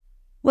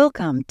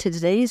Welcome to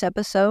today's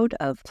episode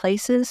of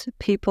Places,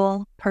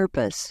 People,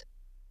 Purpose.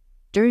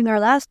 During our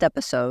last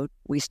episode,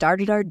 we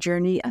started our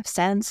journey of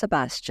San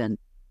Sebastián,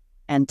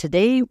 and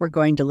today we're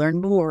going to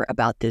learn more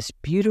about this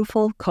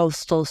beautiful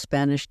coastal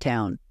Spanish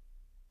town.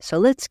 So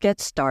let's get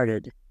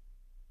started.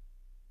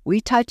 We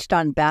touched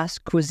on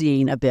Basque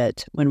cuisine a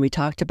bit when we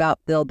talked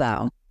about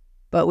Bilbao,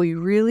 but we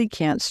really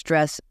can't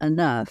stress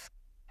enough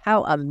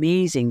how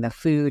amazing the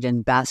food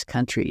in Basque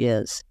Country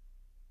is.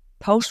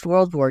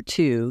 Post-World War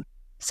II,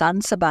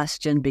 San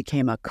Sebastián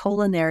became a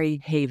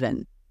culinary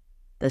haven.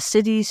 The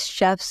city's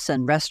chefs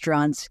and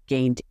restaurants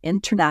gained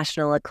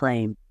international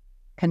acclaim,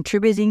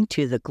 contributing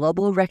to the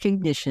global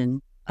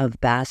recognition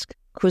of Basque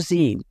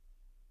cuisine.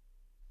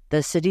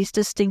 The city's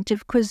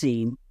distinctive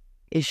cuisine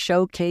is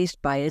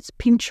showcased by its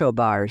pincho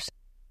bars,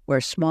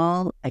 where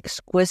small,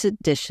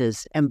 exquisite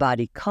dishes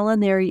embody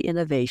culinary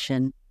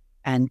innovation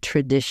and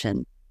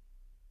tradition.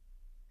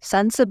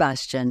 San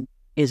Sebastián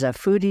is a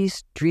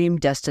foodie's dream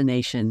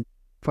destination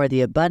for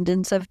the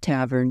abundance of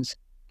taverns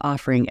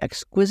offering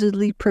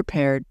exquisitely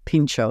prepared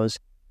pinchos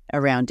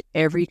around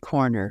every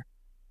corner.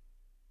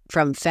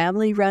 From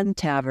family-run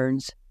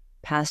taverns,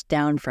 passed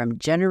down from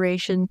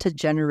generation to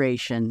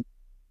generation,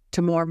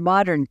 to more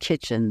modern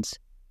kitchens,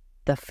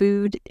 the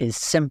food is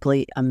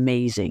simply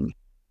amazing.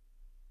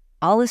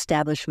 All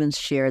establishments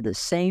share the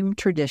same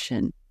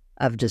tradition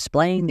of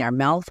displaying their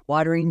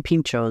mouth-watering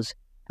pinchos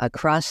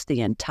across the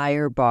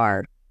entire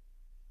bar.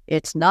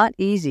 It's not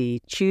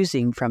easy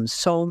choosing from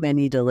so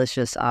many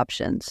delicious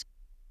options.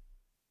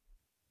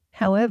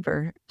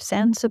 However,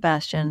 San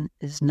Sebastián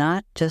is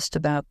not just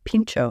about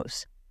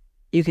pinchos.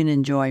 You can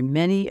enjoy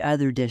many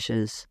other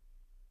dishes,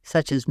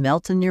 such as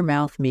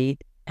melt-in-your-mouth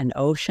meat and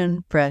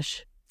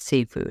ocean-fresh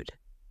seafood.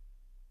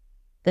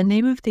 The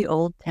name of the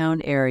old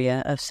town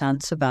area of San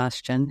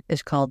Sebastián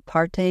is called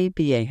Parte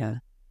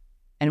Vieja,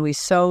 and we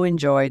so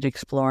enjoyed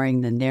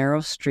exploring the narrow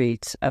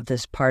streets of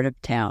this part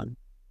of town.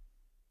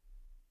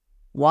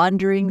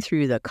 Wandering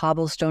through the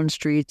cobblestone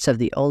streets of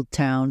the old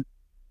town,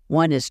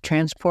 one is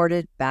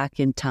transported back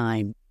in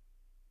time.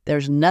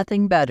 There's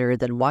nothing better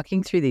than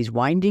walking through these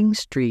winding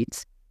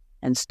streets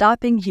and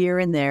stopping here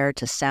and there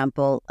to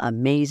sample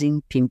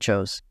amazing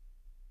pinchos.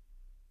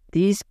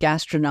 These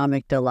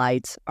gastronomic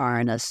delights are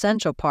an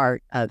essential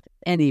part of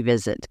any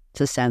visit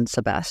to San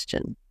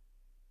Sebastián.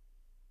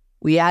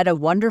 We had a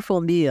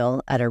wonderful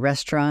meal at a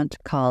restaurant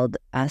called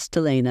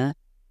Astelena,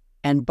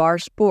 and Bar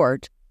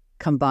Sport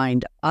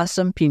combined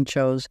awesome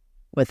pinchos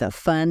with a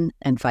fun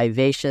and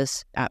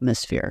vivacious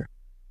atmosphere.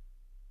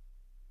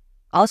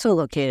 Also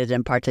located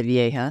in Parte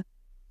Vieja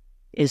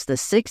is the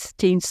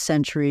 16th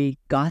century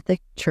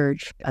Gothic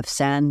church of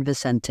San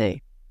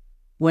Vicente,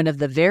 one of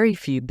the very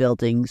few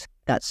buildings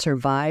that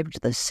survived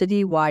the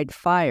citywide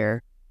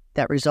fire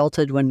that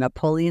resulted when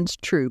Napoleon's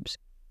troops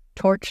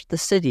torched the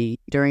city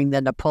during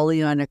the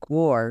Napoleonic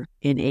War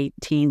in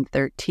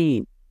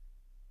 1813.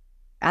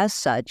 As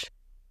such,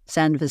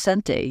 San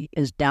Vicente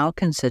is now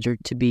considered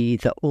to be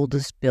the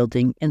oldest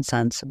building in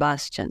San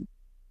Sebastián.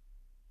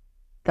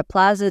 The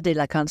Plaza de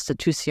la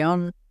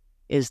Constitución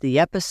is the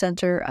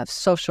epicenter of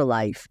social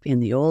life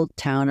in the old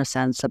town of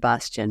San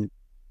Sebastián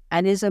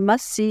and is a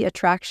must-see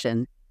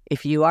attraction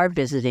if you are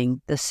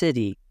visiting the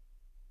city.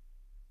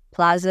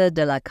 Plaza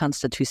de la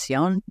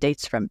Constitución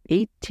dates from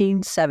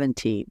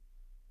 1817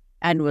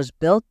 and was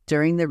built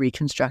during the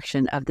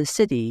reconstruction of the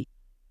city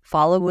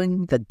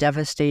following the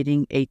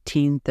devastating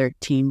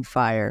 1813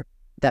 fire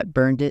that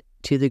burned it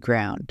to the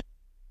ground.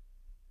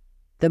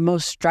 The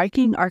most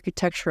striking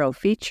architectural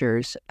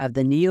features of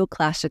the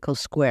neoclassical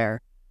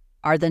square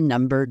are the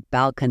numbered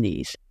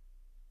balconies.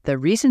 The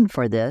reason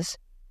for this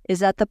is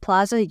that the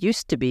plaza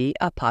used to be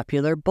a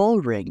popular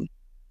bull ring,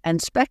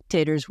 and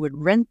spectators would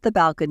rent the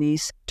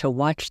balconies to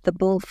watch the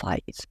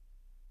bullfights.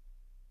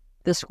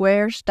 The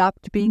square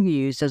stopped being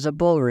used as a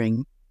bull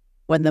ring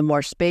when the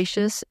more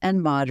spacious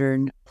and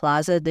modern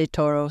Plaza de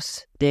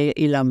Toros de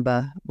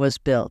Ilamba was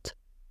built,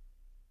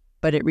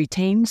 but it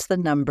retains the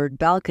numbered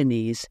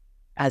balconies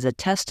as a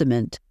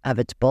testament of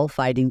its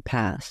bullfighting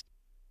past.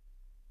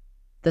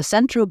 The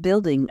central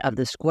building of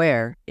the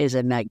square is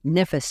a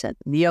magnificent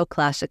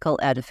neoclassical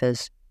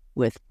edifice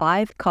with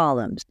 5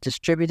 columns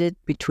distributed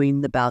between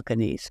the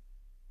balconies.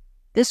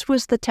 This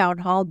was the town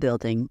hall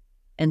building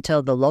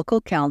until the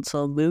local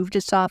council moved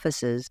its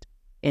offices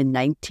in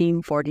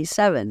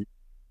 1947,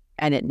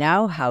 and it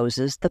now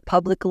houses the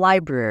public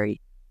library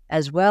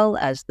as well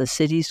as the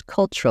city's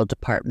cultural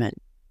department.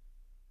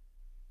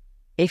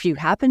 If you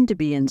happen to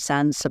be in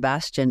San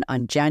Sebastián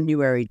on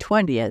January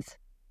 20th,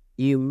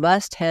 you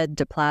must head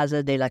to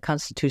Plaza de la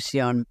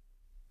Constitución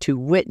to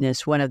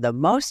witness one of the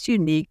most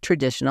unique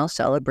traditional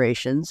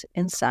celebrations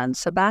in San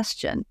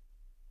Sebastián,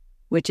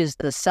 which is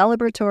the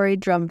celebratory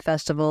drum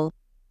festival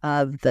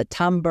of the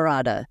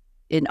Tamborada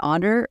in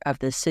honor of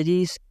the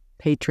city's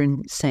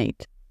patron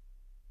saint.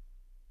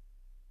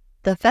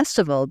 The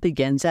festival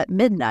begins at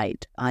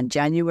midnight on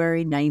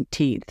January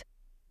 19th,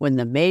 when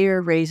the mayor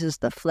raises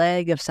the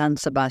flag of San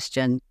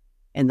Sebastián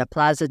in the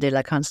Plaza de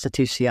la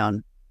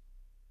Constitución.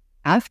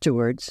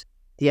 Afterwards,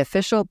 the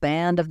official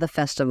band of the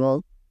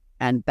festival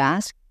and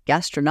Basque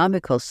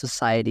gastronomical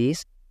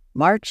societies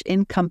march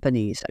in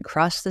companies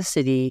across the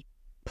city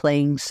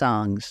playing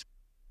songs.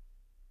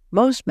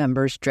 Most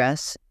members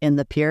dress in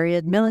the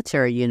period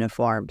military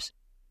uniforms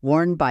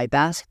worn by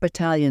Basque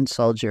battalion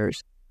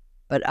soldiers,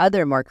 but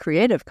other more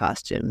creative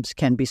costumes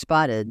can be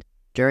spotted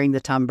during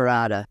the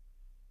tamborada.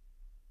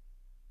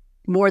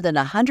 More than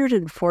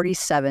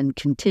 147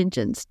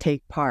 contingents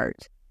take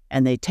part,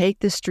 and they take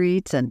the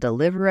streets and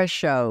deliver a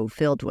show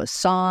filled with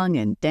song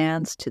and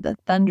dance to the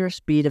thunderous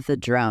beat of the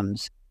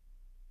drums.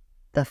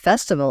 The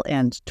festival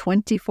ends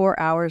 24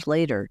 hours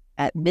later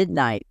at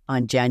midnight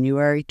on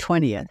January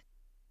 20th,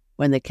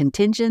 when the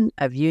contingent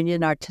of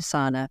Union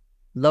Artisana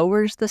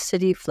lowers the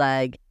city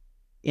flag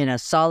in a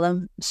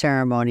solemn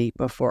ceremony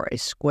before a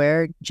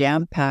square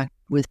jam-packed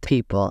with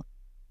people.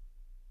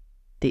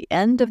 The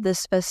end of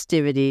this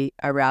festivity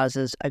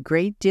arouses a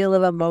great deal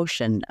of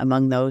emotion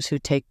among those who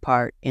take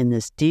part in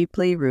this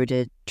deeply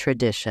rooted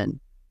tradition.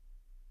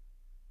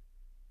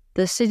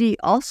 The city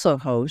also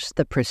hosts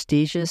the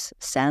prestigious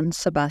San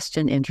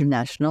Sebastián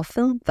International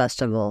Film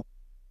Festival,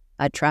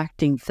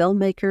 attracting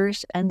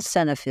filmmakers and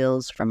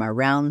cinephiles from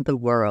around the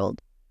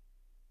world.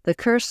 The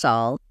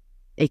Kursaal,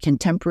 a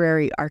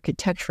contemporary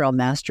architectural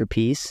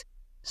masterpiece,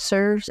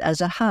 serves as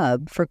a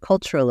hub for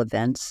cultural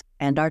events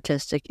and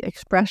artistic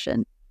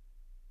expression,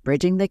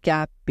 bridging the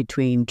gap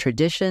between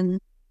tradition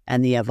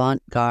and the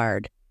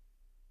avant-garde.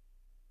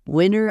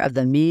 Winner of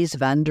the Mies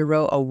van der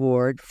Rohe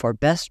Award for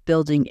Best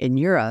Building in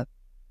Europe,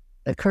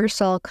 the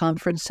Kursaal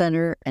Conference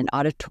Center and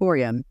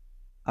Auditorium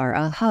are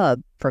a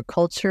hub for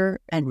culture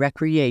and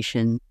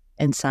recreation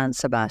in San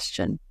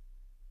Sebastián.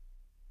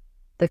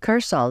 The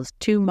Kursaal's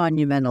two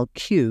monumental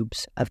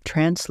cubes of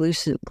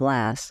translucent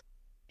glass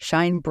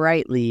shine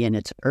brightly in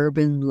its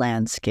urban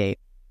landscape.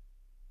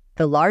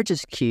 The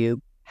largest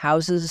cube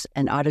houses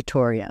an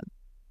auditorium,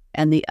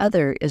 and the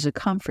other is a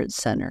conference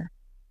center.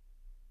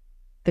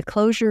 The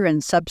closure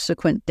and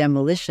subsequent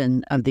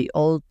demolition of the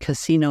old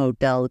Casino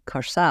del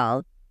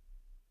Kursaal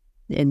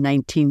in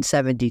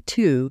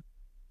 1972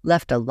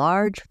 left a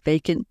large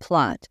vacant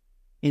plot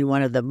in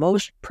one of the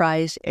most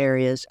prized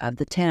areas of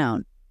the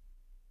town.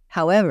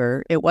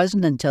 However, it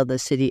wasn't until the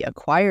city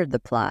acquired the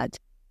plot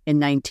in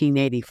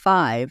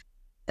 1985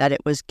 that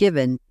it was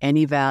given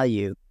any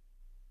value.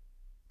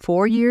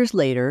 4 years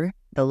later,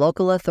 the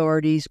local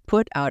authorities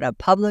put out a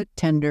public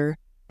tender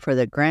for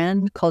the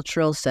grand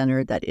cultural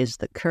center that is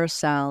the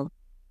Kursaal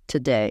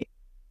today.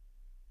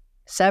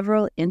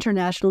 Several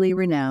internationally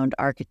renowned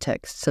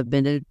architects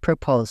submitted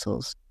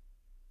proposals.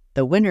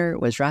 The winner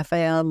was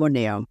Rafael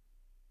Moneo,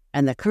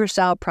 and the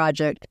Kursaal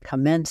project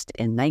commenced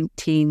in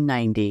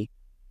 1990.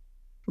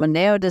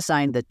 Moneo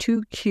designed the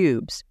two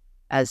cubes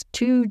as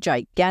two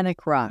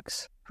gigantic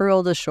rocks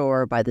hurled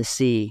ashore by the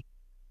sea.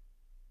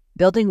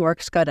 Building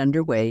works got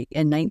underway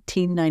in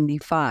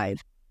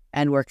 1995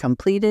 and were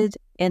completed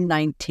in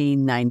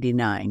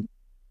 1999.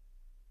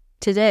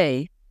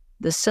 Today,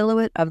 the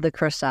silhouette of the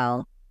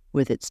Kursaal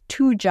with its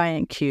two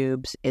giant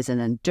cubes is an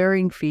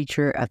enduring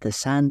feature of the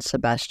San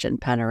Sebastián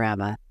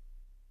panorama.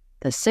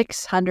 The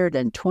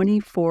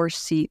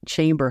 624-seat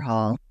chamber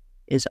hall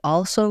is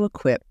also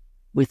equipped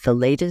with the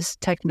latest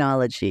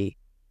technology.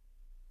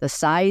 The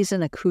size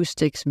and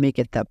acoustics make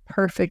it the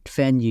perfect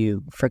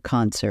venue for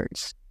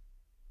concerts.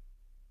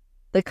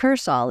 The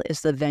Kursaal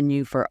is the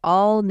venue for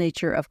all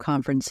nature of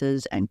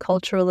conferences and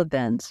cultural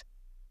events,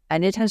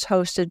 and it has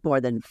hosted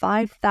more than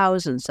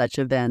 5,000 such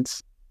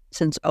events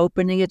since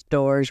opening its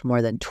doors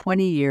more than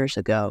 20 years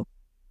ago.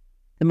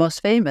 The most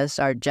famous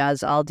are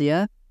Jazz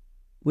Aldea,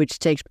 which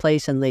takes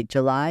place in late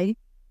July,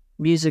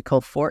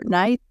 Musical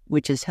Fortnight,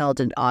 which is held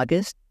in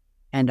August,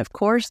 and of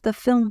course the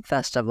Film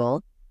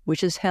Festival,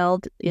 which is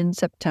held in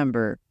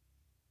September.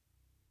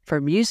 For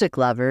music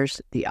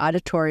lovers, the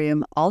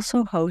auditorium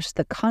also hosts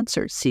the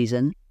concert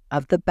season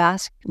of the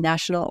Basque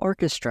National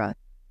Orchestra,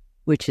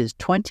 which is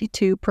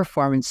 22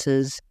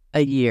 performances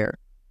a year.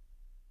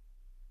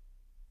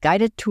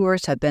 Guided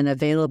tours have been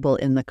available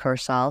in the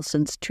Kursaal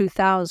since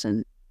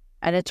 2000,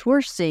 and it's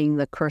worth seeing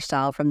the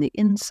Kursaal from the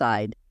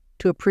inside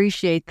to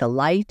appreciate the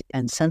light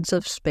and sense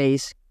of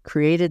space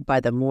created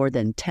by the more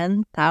than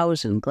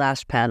 10,000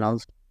 glass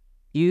panels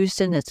used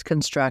in its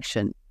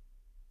construction.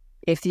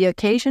 If the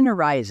occasion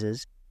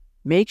arises,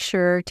 make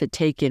sure to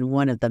take in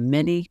one of the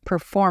many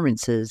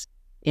performances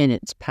in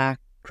its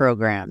packed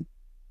program.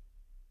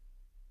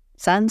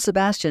 San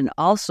Sebastián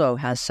also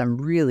has some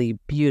really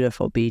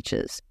beautiful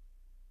beaches.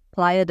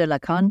 Playa de la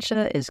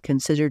Concha is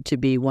considered to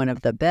be one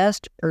of the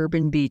best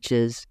urban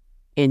beaches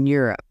in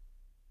Europe,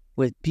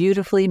 with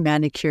beautifully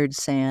manicured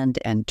sand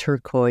and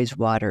turquoise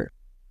water.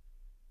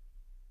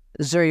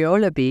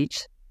 Zuriola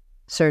Beach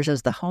serves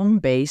as the home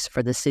base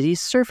for the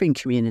city's surfing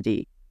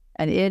community,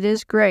 and it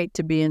is great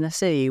to be in a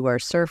city where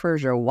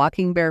surfers are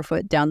walking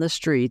barefoot down the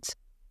streets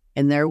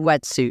in their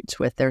wetsuits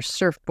with their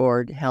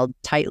surfboard held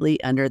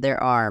tightly under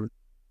their arm.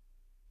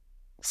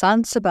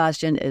 San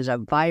Sebastián is a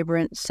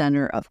vibrant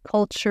center of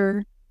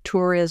culture,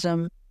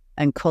 tourism,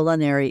 and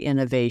culinary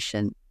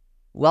innovation,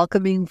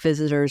 welcoming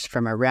visitors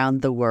from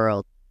around the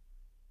world.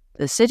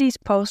 The city's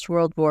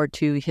post-World War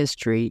II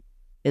history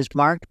is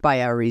marked by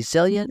a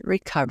resilient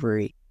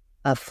recovery,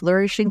 a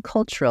flourishing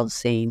cultural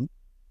scene,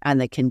 and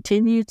the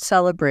continued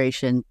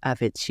celebration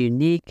of its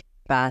unique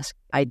Basque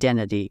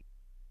identity.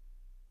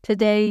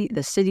 Today,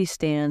 the city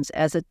stands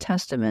as a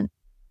testament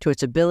to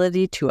its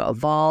ability to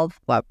evolve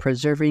while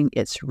preserving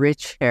its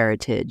rich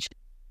heritage.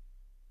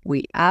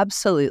 We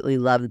absolutely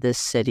love this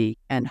city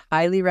and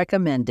highly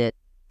recommend it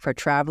for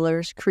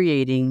travelers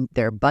creating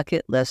their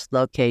bucket list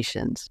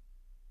locations.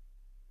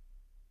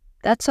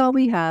 That's all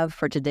we have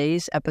for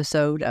today's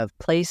episode of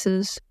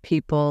Places,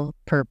 People,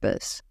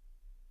 Purpose.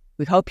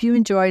 We hope you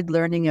enjoyed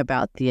learning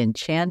about the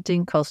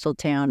enchanting coastal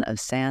town of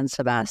San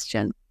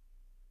Sebastián.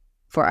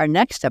 For our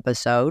next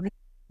episode,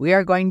 we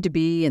are going to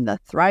be in the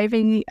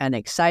thriving and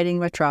exciting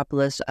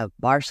metropolis of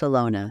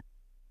Barcelona,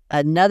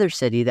 another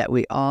city that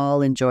we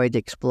all enjoyed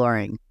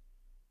exploring.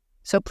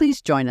 So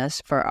please join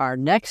us for our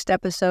next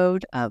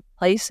episode of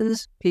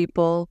Places,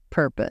 People,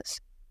 Purpose,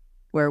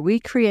 where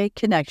we create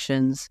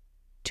connections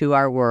to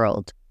our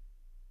world.